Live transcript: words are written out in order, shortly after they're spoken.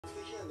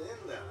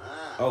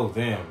Oh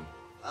damn.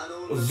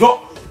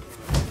 Zoro.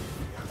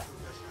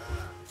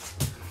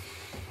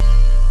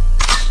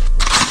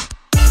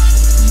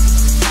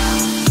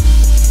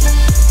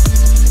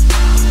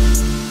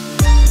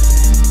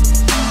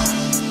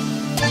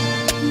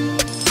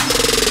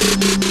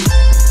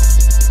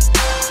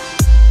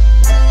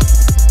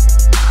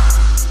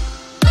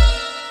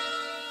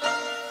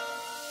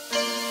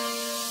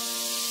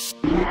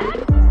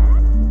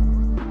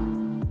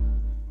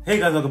 Hey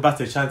guys, welcome back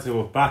to the channel.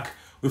 We're back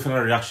with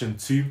another reaction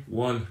to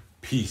One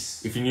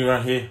Piece. If you're new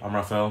around here, I'm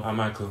Raphael. I'm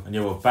Michael. And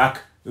yeah, we're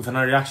back with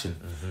another reaction.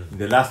 In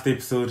the last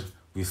episode,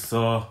 we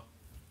saw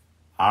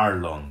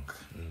Arlong.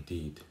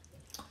 Indeed.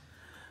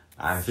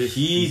 And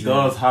he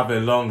does have a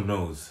long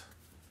nose.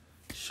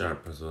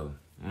 Sharp as well.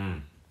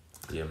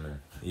 Yeah,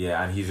 man.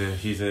 Yeah, and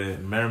he's a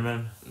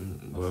merman.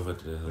 Whatever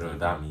the hell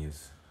that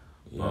means.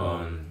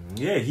 Yeah,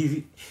 yeah,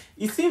 he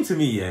seemed to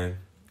me, yeah.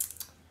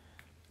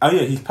 Oh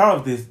yeah, he's part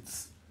of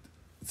this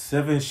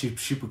 7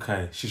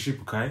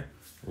 Shishibukai.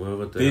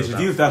 Whatever the They hell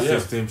introduced that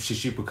system,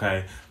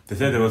 Shishibukai. They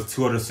said there was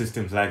 2 other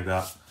systems like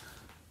that.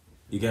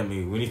 You get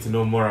me? We need to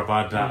know more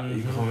about that.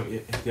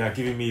 They are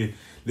giving me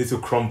little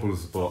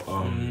crumbles, but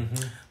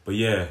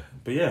yeah.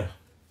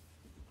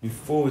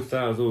 Before we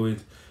start, as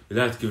always, we'd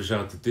like to give a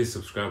shout out to this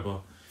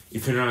subscriber.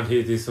 If you're around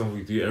here, this is something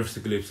we do every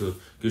single episode.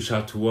 Give a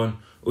shout out to 1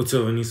 or 2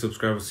 of our new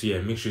subscribers. So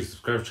yeah, make sure you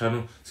subscribe to the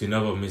channel so you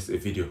never miss a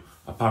video.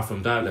 Apart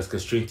from that, let's get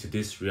straight to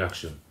this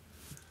reaction.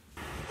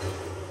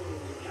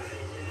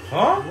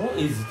 Huh? What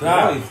is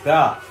that? What is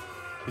that?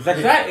 It's like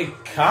is that a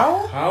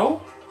cow?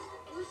 Cow?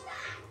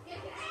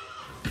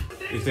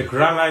 It's a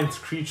grand line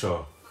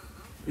creature.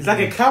 It's like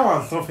a cow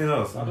and something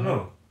else. I don't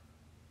know.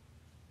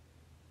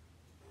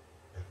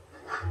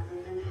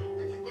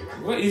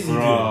 What is he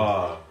doing?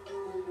 Bruh.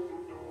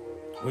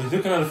 Oh, he's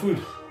looking at the food.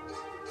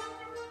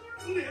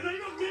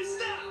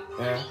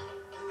 Yeah.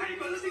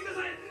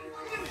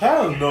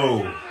 Hell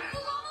no.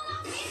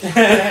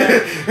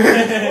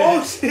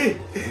 Oh shit.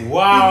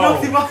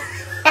 Wow.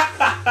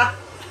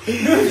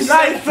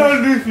 That is so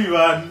Luffy,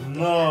 man.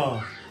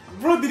 No.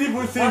 Bro didn't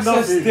even say That's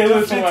nothing. stay away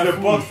Just from straight my to the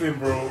food. boxing,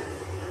 bro.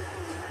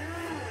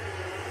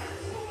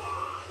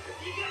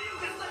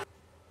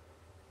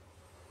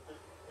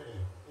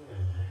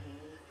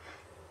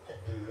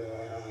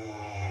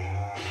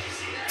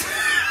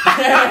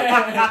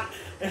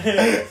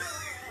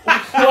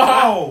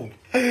 Wow.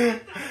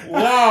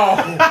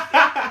 Wow.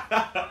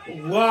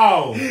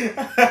 Wow.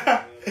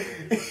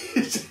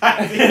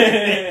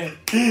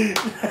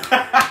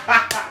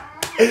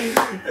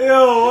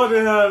 Yo, what the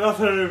hell? That's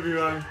horrible,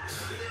 man.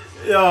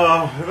 Yo,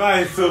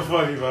 that is so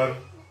funny, man.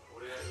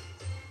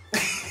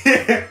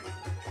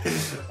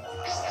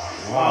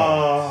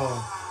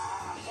 Wow.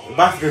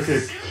 Basket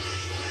kick.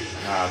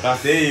 Nah,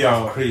 that's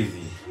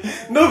Crazy.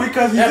 No,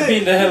 because he That said,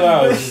 beat the hell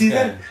out of this he guy.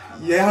 said,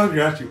 yeah,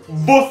 hungry at you.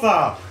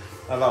 Bossa!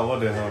 I'm like, what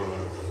the hell,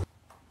 man?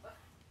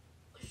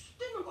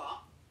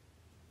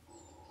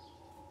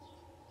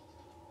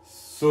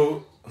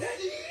 So,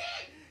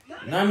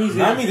 Nami,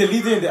 the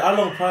leader in the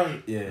Arlong Park.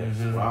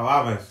 Yeah. Wow,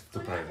 I'm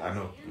surprised. I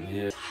know.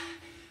 Yeah.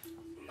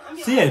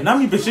 See, yeah,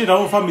 Nami betrayed her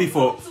own family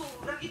for.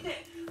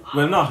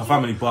 Well, not her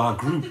family, but her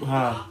group,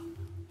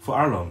 for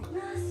Arlong.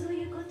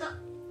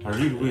 A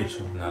real witch.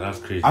 Nah, that's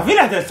crazy. I feel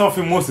like there's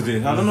something more to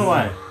this. I don't know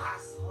why.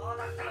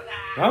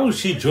 Why would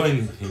she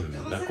join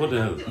him? Like, what the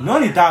hell? Not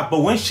only that, but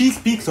when she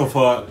speaks of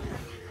her,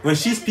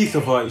 she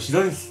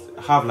doesn't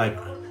have like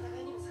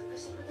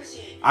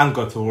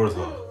anger towards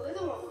her.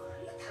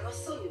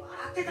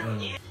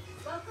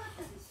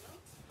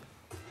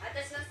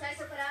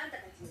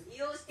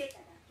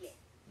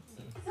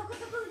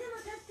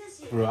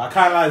 Bro, I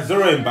can't lie,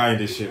 Zoro ain't buying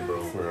this shit,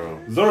 bro.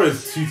 Zoro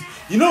is too.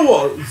 You know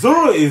what?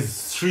 Zoro is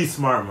street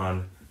smart,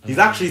 man. He's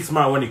actually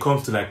smart when it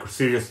comes to like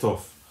serious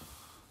stuff.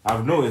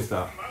 I've noticed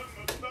that.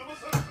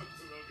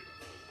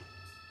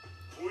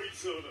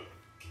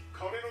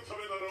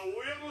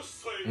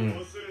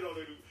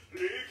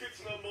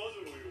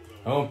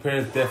 My own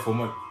parents dead for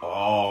money.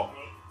 Oh.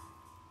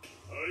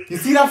 You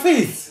see that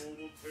face?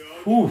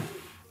 Ooh.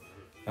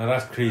 Now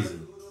that's crazy.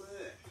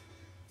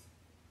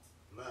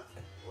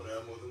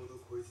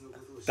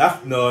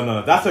 That's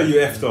why you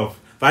effed up.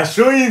 By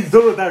showing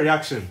Zoro that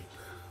reaction.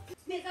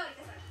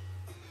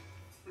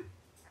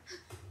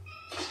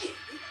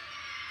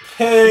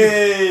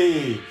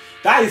 Hey!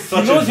 That is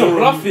such He knows a you're Zoro.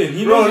 bluffing.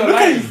 He Bro, knows you're look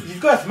lying. at he's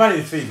got a smile in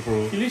his face,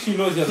 bro. He literally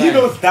knows you're He lying.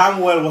 knows damn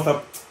well what's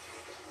up.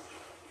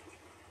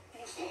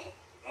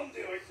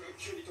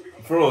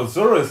 Bro,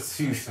 Zoro is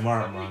too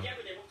smart, man.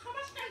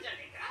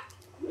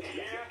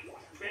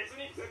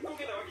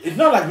 It's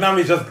not like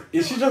Nami just...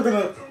 Is she just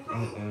gonna...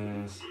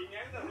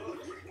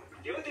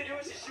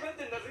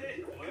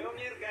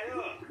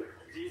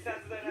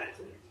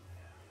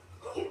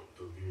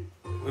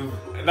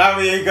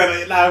 Nami ain't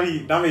gonna...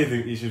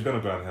 Nami, she's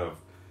gonna go and help.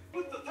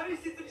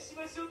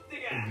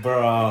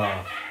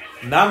 Bruh.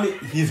 Nami,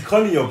 he's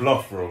calling your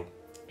bluff, bro.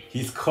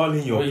 He's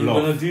calling your bluff.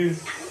 What are you gonna do?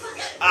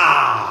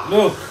 Ah!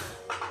 Look.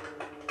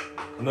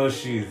 No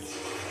shoes.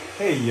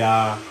 Hey,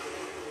 yeah.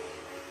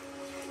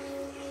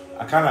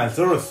 I can't lie,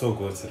 Zoro's so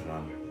goated,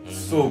 man.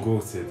 So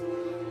goated.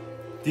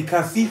 He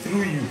can see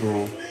through you,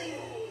 bro.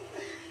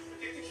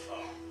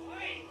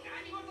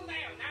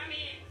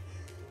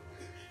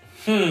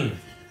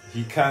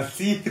 He can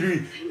see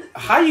through.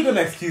 How are you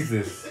gonna excuse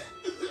this?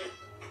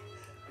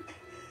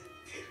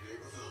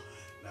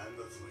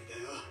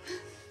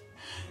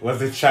 What's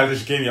the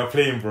childish game you're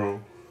playing,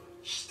 bro?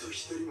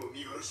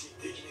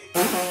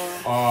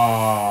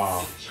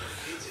 Oh,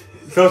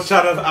 those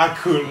shadows are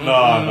cool. No,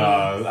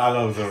 I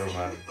love Zoro,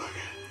 man.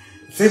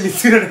 Save me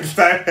sooner next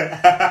time.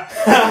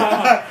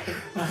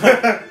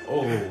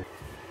 Oh,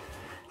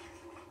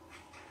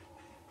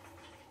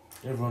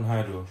 everyone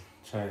hide though.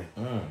 Try.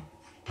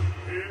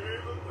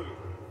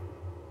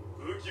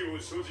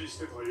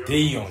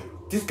 Damn,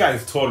 this guy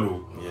is tall,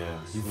 though. Yeah,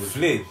 he's a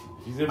flip.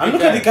 And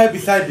look at the guy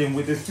beside him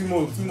with the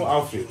sumo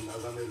outfit.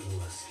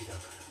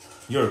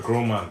 You're a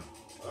grown man.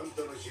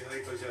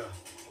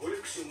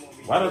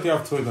 Why don't you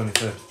have toys on his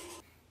head?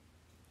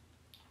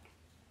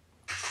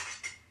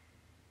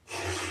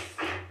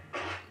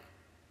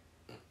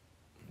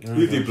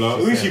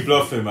 Who is she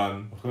bluffing,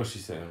 man? Of course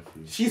she's setting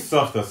free. She's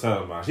soft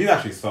herself, man. She's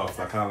actually soft,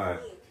 I can't lie.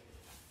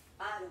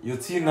 You're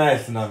too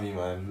nice, Nami,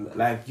 man.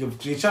 Like, you're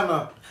trying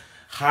to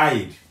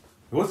hide.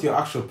 What's your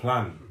actual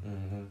plan?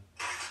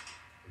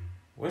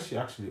 What's she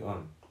actually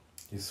on?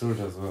 His sword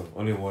as well.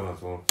 Only one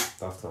as well.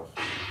 That's tough.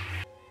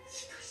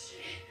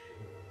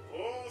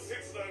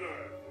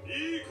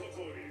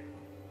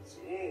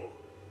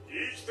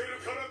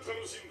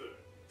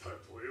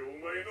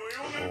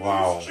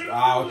 Wow.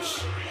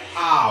 Ouch.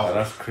 Ow.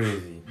 That's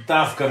crazy.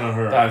 That's gonna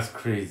hurt. That's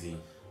crazy.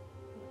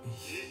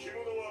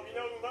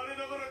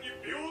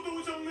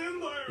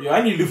 Yo,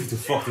 I need Luffy to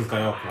fuck this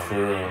guy up, man. For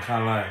real.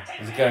 Can't lie.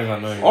 This guy's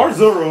annoying. Or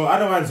Zoro. I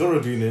don't mind Zoro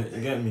doing it.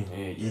 You get me?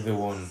 Yeah, either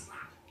one.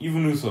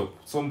 Even Usopp.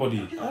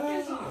 Somebody.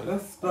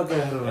 Let's not get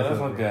ahead of Let's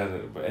not get at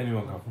it. But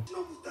anyone can.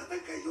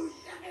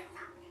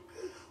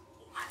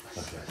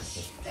 Okay.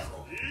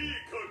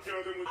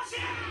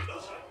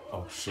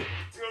 Oh shit.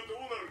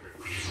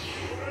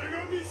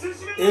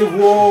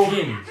 Ewo.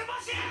 Him.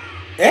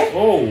 Eh?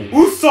 Oh.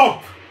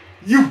 Usopp!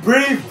 You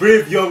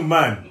brave young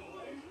man.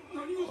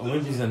 Or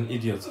maybe he's an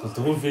idiot because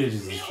the whole village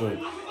is destroyed.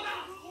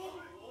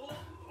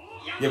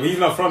 Yeah, but he's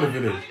not from the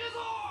village.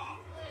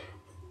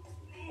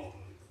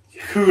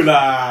 Cool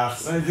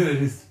ass.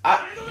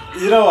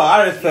 You know what?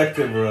 I respect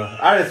it, bro.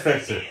 I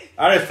respect it,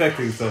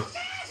 Usopp.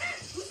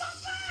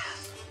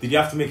 Did you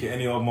have to make it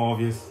any more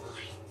obvious?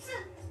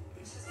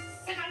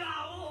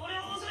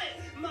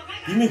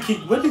 You mean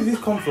King? Where did this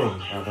come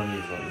from? I don't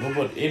even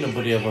know. Ain't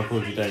nobody ever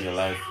told you that in your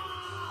life.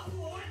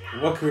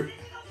 What could...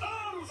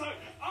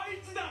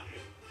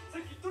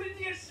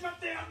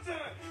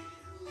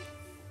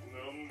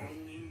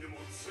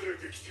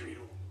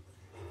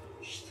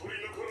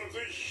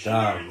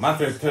 Damn, man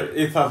said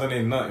 8,000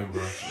 ain't nothing,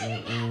 bro.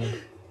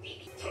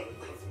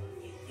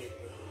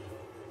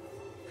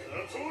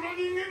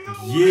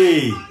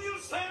 Yay!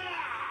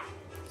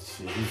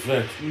 Shit, he's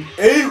vexed.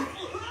 Hey!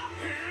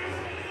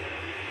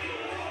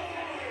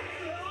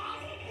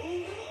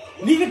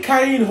 Nigga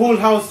carrying whole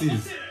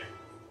houses.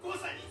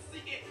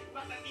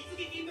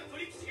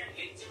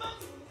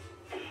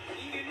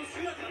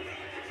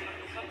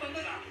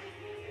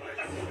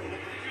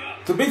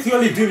 So basically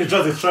all he's doing is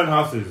just destroying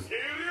houses.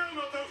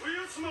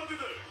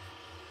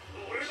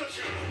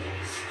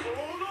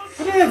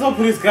 What the hell's up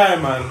with this guy,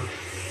 man?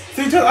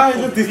 So he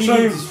just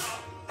destroying...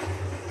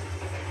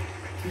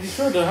 He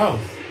destroyed the house.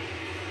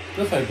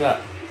 Just like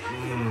that.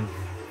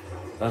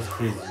 That's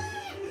crazy.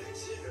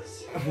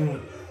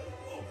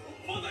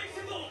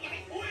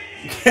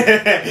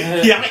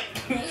 Yeah,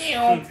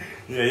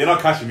 you're not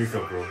catching this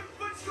up, bro.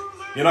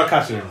 You're not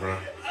catching it, bro.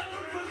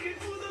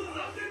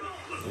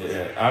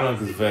 Yeah,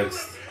 Arlong is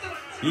vexed.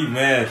 He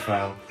mad,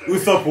 fam.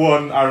 Usopp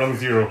 1, Arlong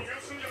 0.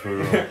 For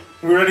real.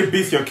 We already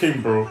beat your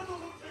king, bro.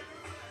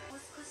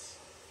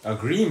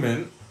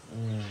 Agreement?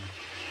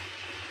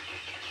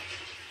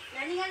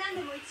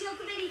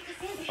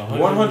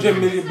 100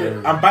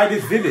 million and buy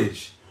this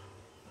village.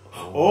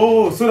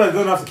 Oh, so that I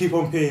don't have to keep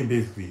on paying,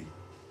 basically.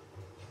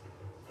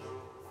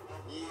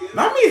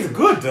 Nami is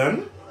good,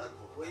 then.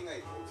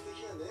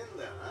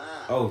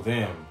 Oh,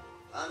 damn.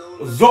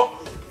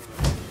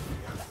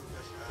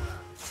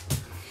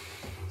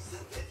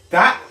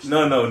 That?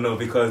 No,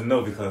 because.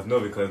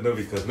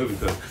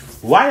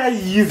 Why are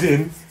you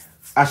using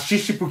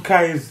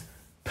Ashishibukai's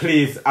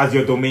place as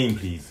your domain,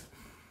 please?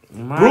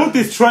 Man. Bro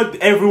destroyed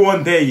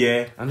everyone there,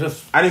 yeah? And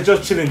it's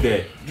just chilling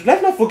there.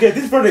 Let's not forget,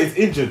 this brother is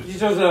injured. He's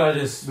just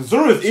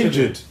Zoro is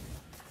injured.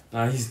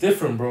 Nah, he's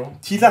different, bro.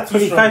 He's at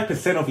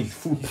 25% of his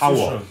full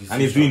power.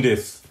 And he's doing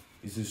this.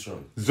 He's too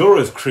strong. Zoro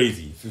is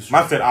crazy.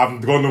 Man said,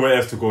 I've got nowhere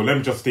else to go. Let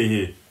me just stay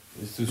here.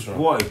 He's too strong.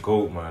 What a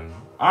goat, man.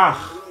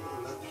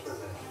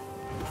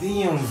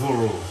 Damn,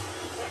 Zoro.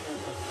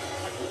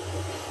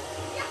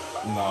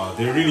 No,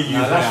 they really use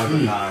that.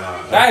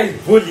 Nah. That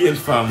is bullying,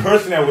 fam.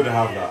 Personally, I wouldn't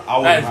have that.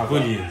 That is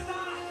bullying.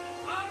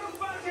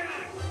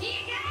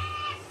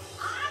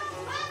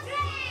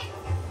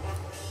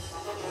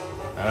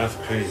 That's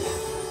crazy.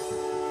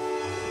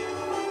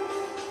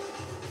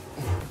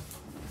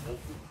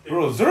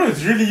 Bro, Zoro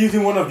is really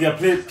using one of their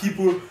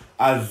people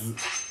as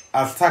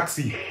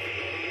taxi,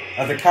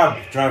 as a cab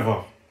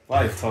driver.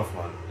 That is tough,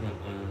 man.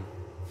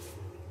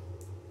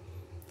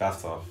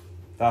 That's tough.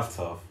 That's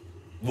tough.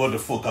 What the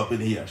fuck up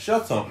in here?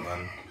 Shut up,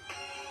 man.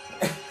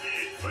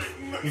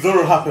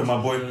 Zoro happened, my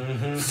boy.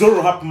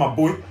 Zoro happened, my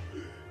boy.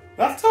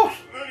 That's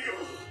tough.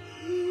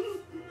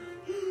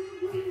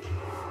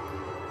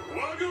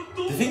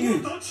 The thing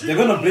is, they're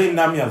gonna blame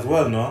Nami as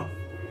well, no?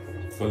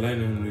 For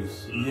letting him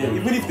loose. Yeah,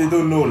 even if they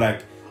don't know,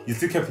 like, you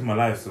still kept him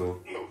alive,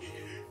 so.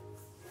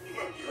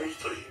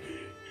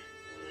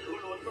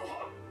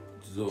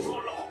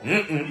 Zoro.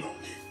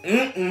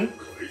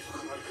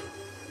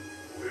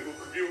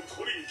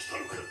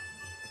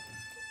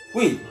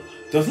 Wait,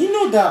 does he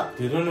know that?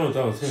 They don't know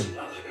that was him.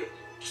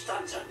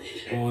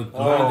 Oh,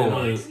 they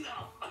know it.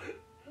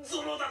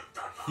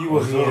 He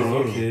was Zoro,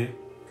 okay.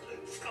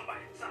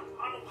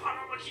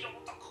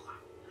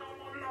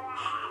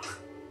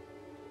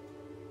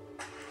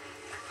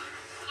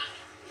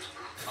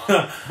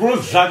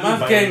 Bro's dragged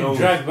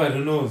by the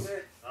nose.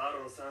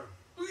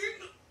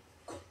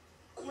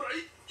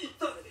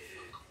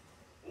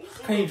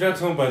 How can you drag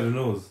someone by the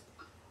nose?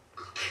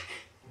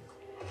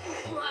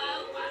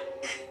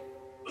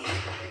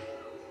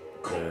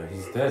 Yeah,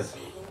 he's dead.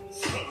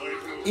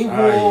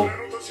 Aye.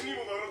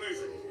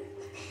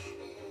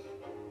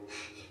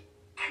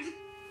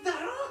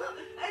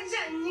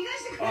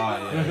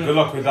 Ah, yeah. Good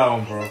luck with that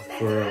one, bro.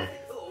 For real.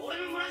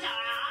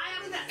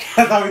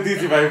 That's how we do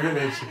it by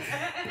village.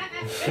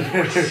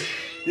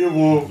 Yeah,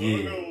 whoa.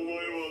 Yeah.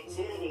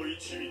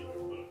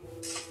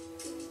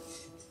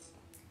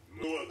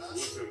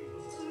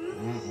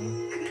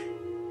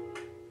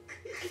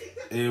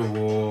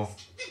 Ewo.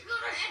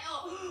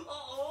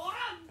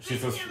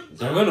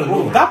 They're gonna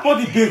know. That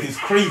body build is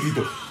crazy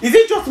though. Is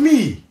it just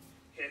me?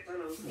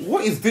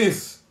 What is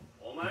this?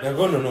 They're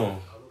gonna know.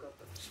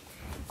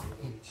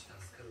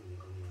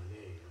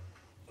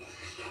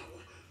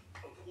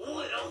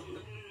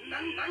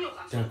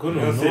 They're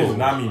gonna know. It's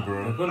Nami,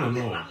 bro. They're gonna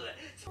know.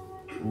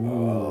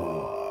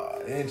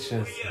 Ooh,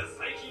 interesting.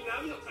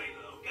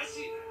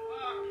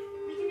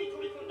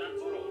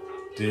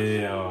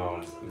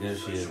 Damn. There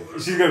she is.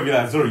 She's gonna be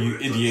like, Zoro, you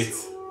idiot.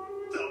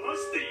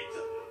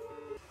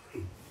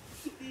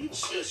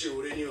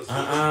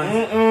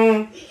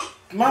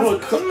 Man,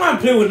 come on,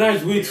 play with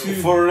Knives way too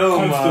for real,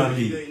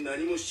 comfortably. Man.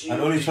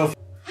 And only trust.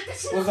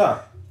 What's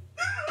that?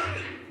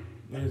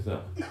 What is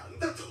that?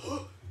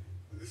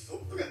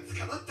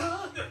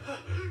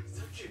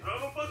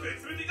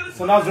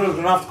 So now Zoro's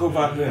gonna have to go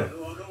back there.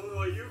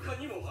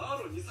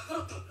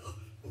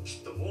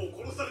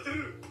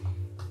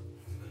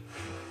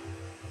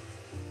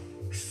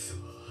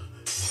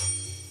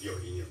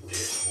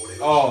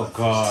 Oh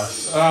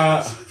gosh.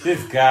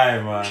 This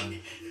guy, man.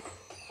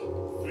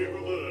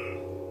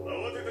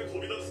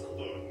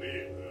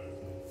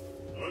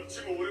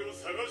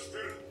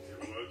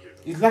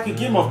 It's like a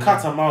game of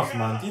cat and mouse,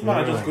 man. These men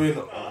are just going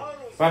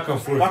back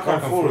and forth. Back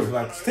and forth.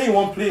 Like, stay in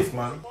one place,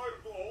 man.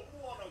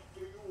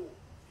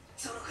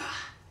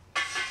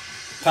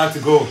 Time to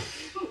go.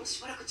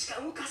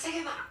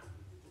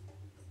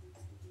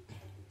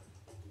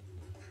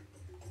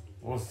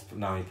 What's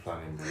Nami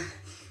planning, bro?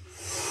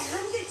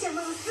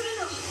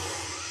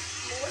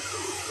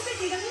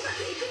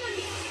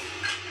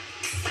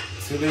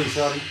 Too late,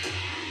 shawty.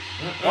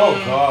 Oh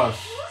gosh.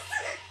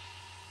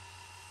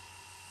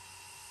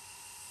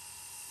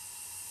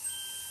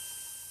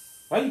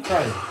 Why are you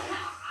crying?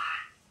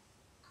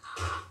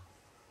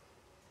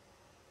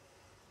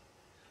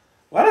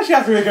 Why does she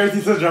have to make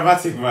everything so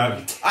dramatic,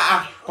 man?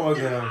 Come on,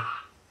 girl.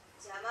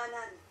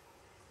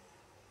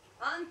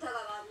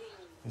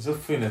 I'm just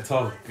feeling a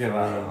tough girl,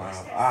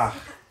 man.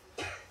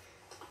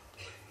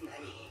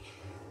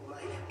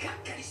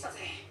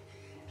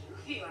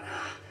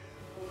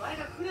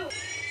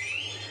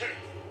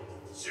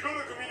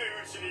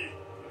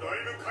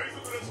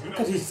 Look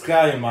at this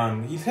guy,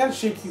 man. His head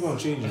shape keep on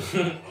changing.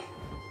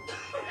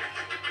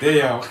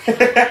 Damn.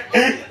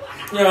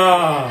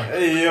 Yeah.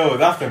 Hey, yo,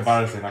 that's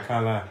embarrassing. I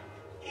can't lie.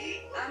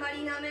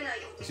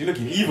 She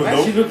looking evil, though. Why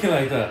is she looking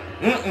like that?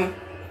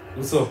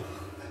 What's up?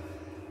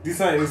 This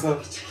side, what's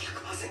up?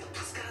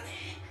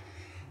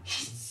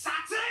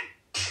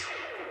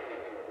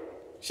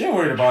 She ain't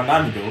worried about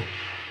Nami, though.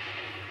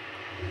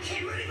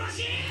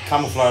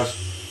 Camouflage.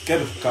 Get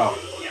the fuck out.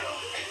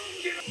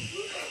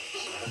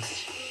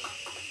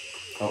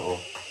 Uh-oh.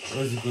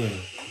 Where's he going?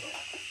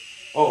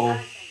 Uh-oh.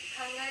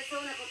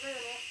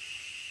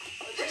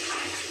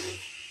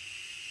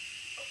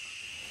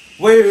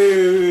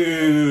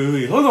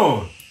 Wait. Hold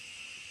on.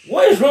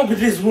 What is wrong with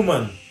this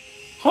woman?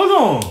 Hold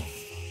on.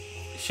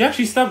 She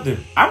actually stabbed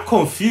him. I'm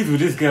confused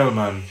with this girl,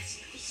 man.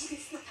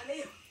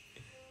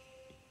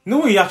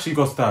 No way he actually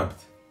got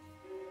stabbed.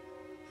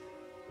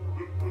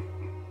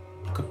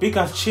 Like a big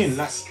ass chin,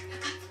 like.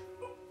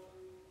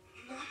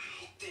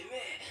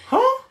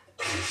 Huh?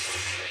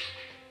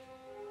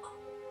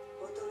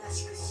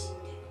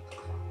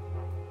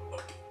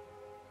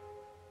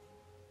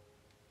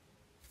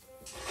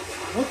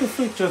 What the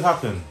freak just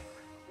happened?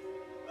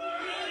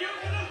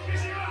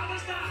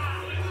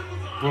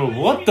 Bro,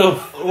 what the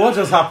What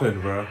just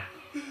happened, bro?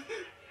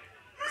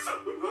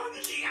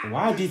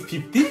 Why these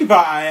people? These people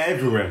are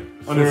everywhere.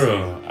 Honestly,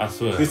 Bro, I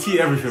swear. they see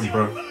everything,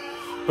 bro.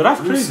 But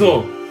that's crazy.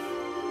 So,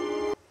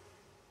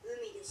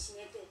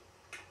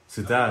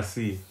 Sudan,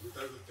 see.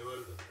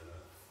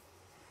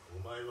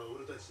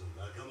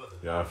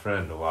 You're a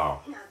friend,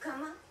 wow.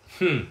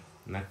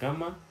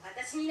 Nakama?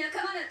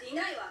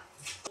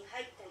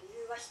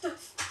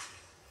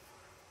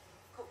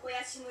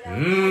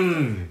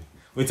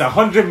 With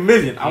 100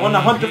 million. I want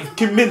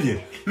 100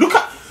 million. Look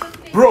at.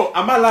 Bro,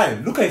 am I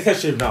lying? Look at his head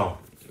shape now.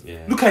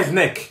 Yeah. Look at his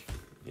neck.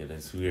 Yeah,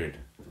 that's weird.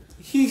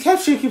 His head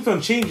shape keeps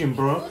on changing,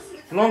 bro.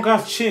 Long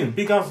ass chin,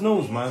 big ass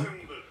nose, man.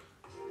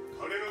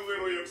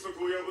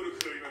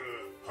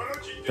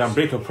 Can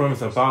break a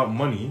promise about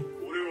money.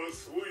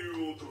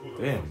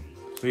 Damn.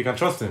 So you can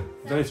trust him.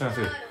 Is that what you're trying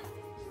to say?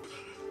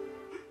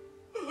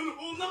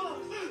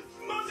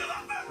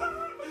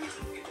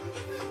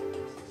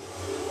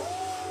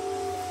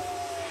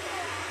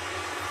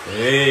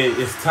 Hey,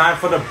 it's time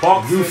for the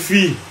box.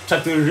 Luffy. Try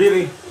to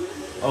really.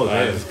 Oh,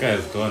 yeah, yeah. this guy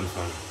is gone,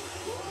 fam.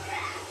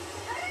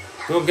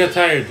 Don't get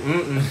tired.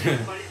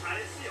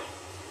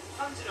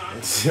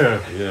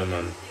 Yeah,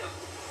 man.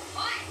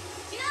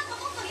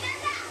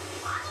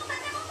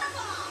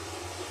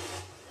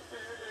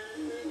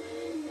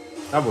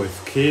 That boy's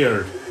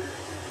scared.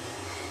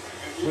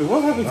 Wait,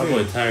 what happened to That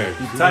him? boy tired.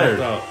 He's tired.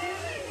 Out.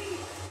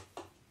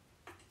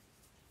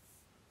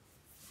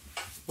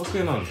 What's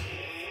going on?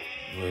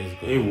 Where is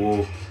Hey,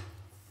 whoa.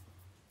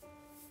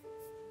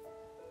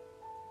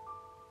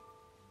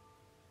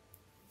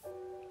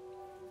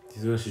 This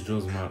is where she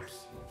draws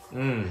maps.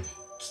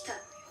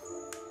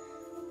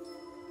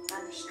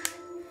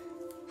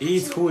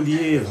 8 whole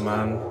years,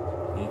 man.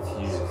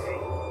 8 years.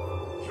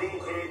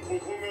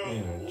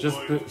 Yeah,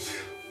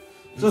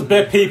 just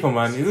bare paper,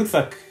 man. It looks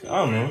like, I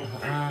don't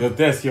know, your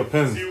desk, your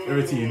pens,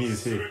 everything you need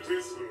is here.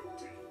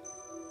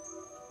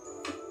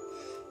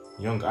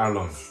 Young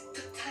Arlong.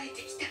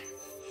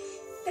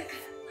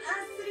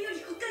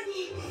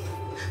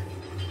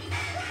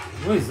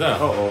 What is that?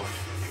 Uh-oh.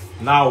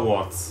 Now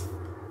what?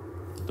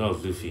 That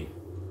was Luffy.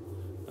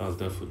 That was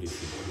definitely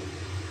Luffy.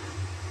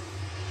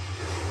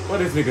 What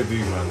this nigga do,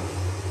 man?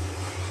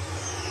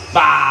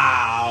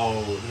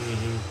 Bow!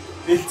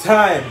 It's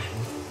time!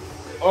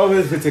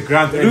 Always with a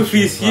grand entrance,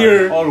 Luffy's man.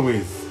 here.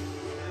 Always.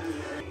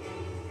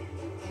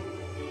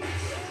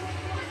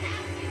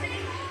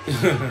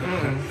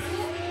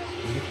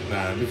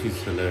 Nah,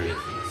 Luffy's hilarious.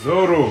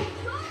 Zoro!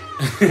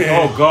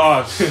 Oh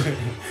gosh!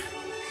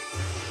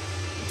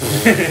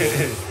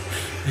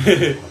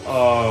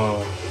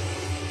 Oh.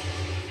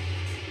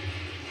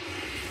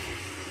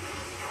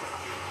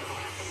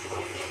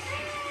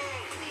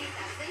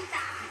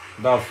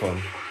 That was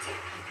fun.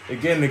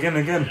 Again.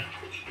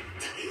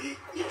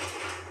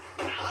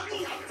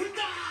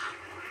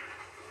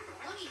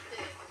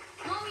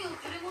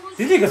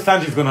 Do you think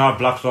Sanji's gonna have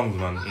black songs,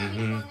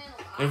 man?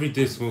 Every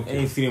day smoking.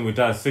 Ain't seen him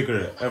without a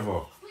cigarette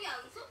ever.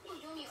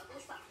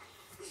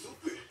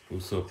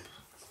 Usopp.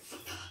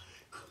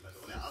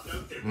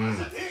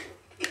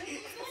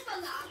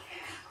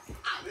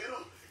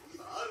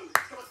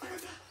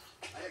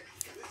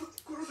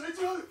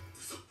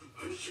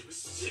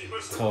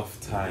 Tough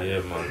time.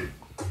 Yeah, man.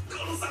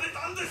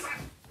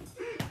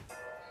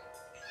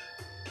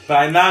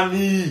 By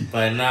Nami.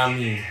 By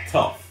Nami.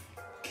 Tough.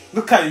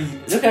 Look at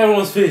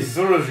everyone's face.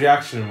 Zoro's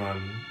reaction,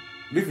 man.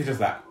 Luffy's just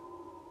like,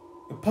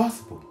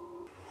 impossible.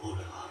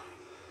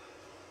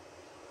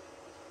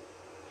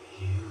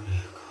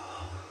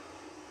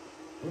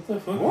 What the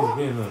fuck What?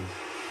 is going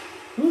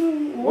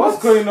on? What's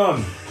going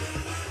on?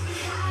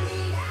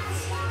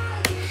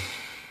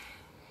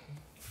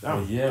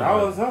 Yeah,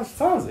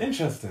 that was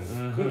interesting.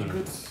 Good.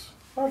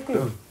 That was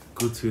good.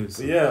 Good too.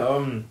 So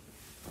yeah,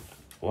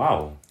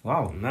 Wow.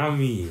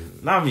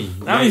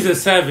 Nami's a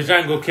savage. I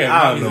ain't gonna care.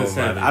 I don't Nami's know, a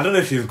savage. man. I don't know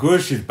if she's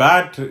good, she's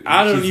bad.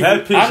 I don't she's even.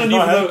 helping, I she's don't not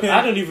even know. helping.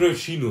 I don't even know if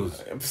she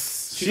knows.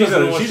 She doesn't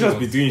know what just she be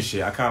wants. doing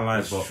shit. I can't lie,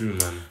 That's but true,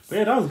 man.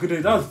 yeah, that was good.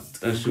 That was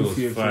That shit was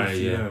goofy, fire,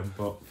 yeah.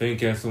 But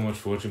Thank you guys so much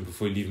for watching.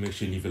 Before you leave, make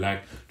sure you leave a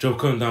like. Drop a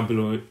comment down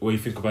below what you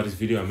think about this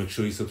video, and make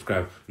sure you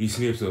subscribe. We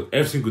see new episode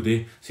every single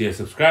day. So yeah,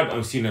 subscribe,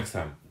 and see you next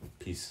time.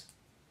 Peace.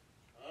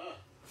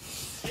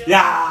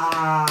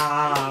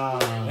 yeah,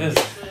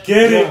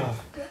 get it.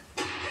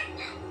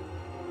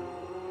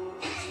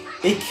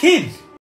 A kid.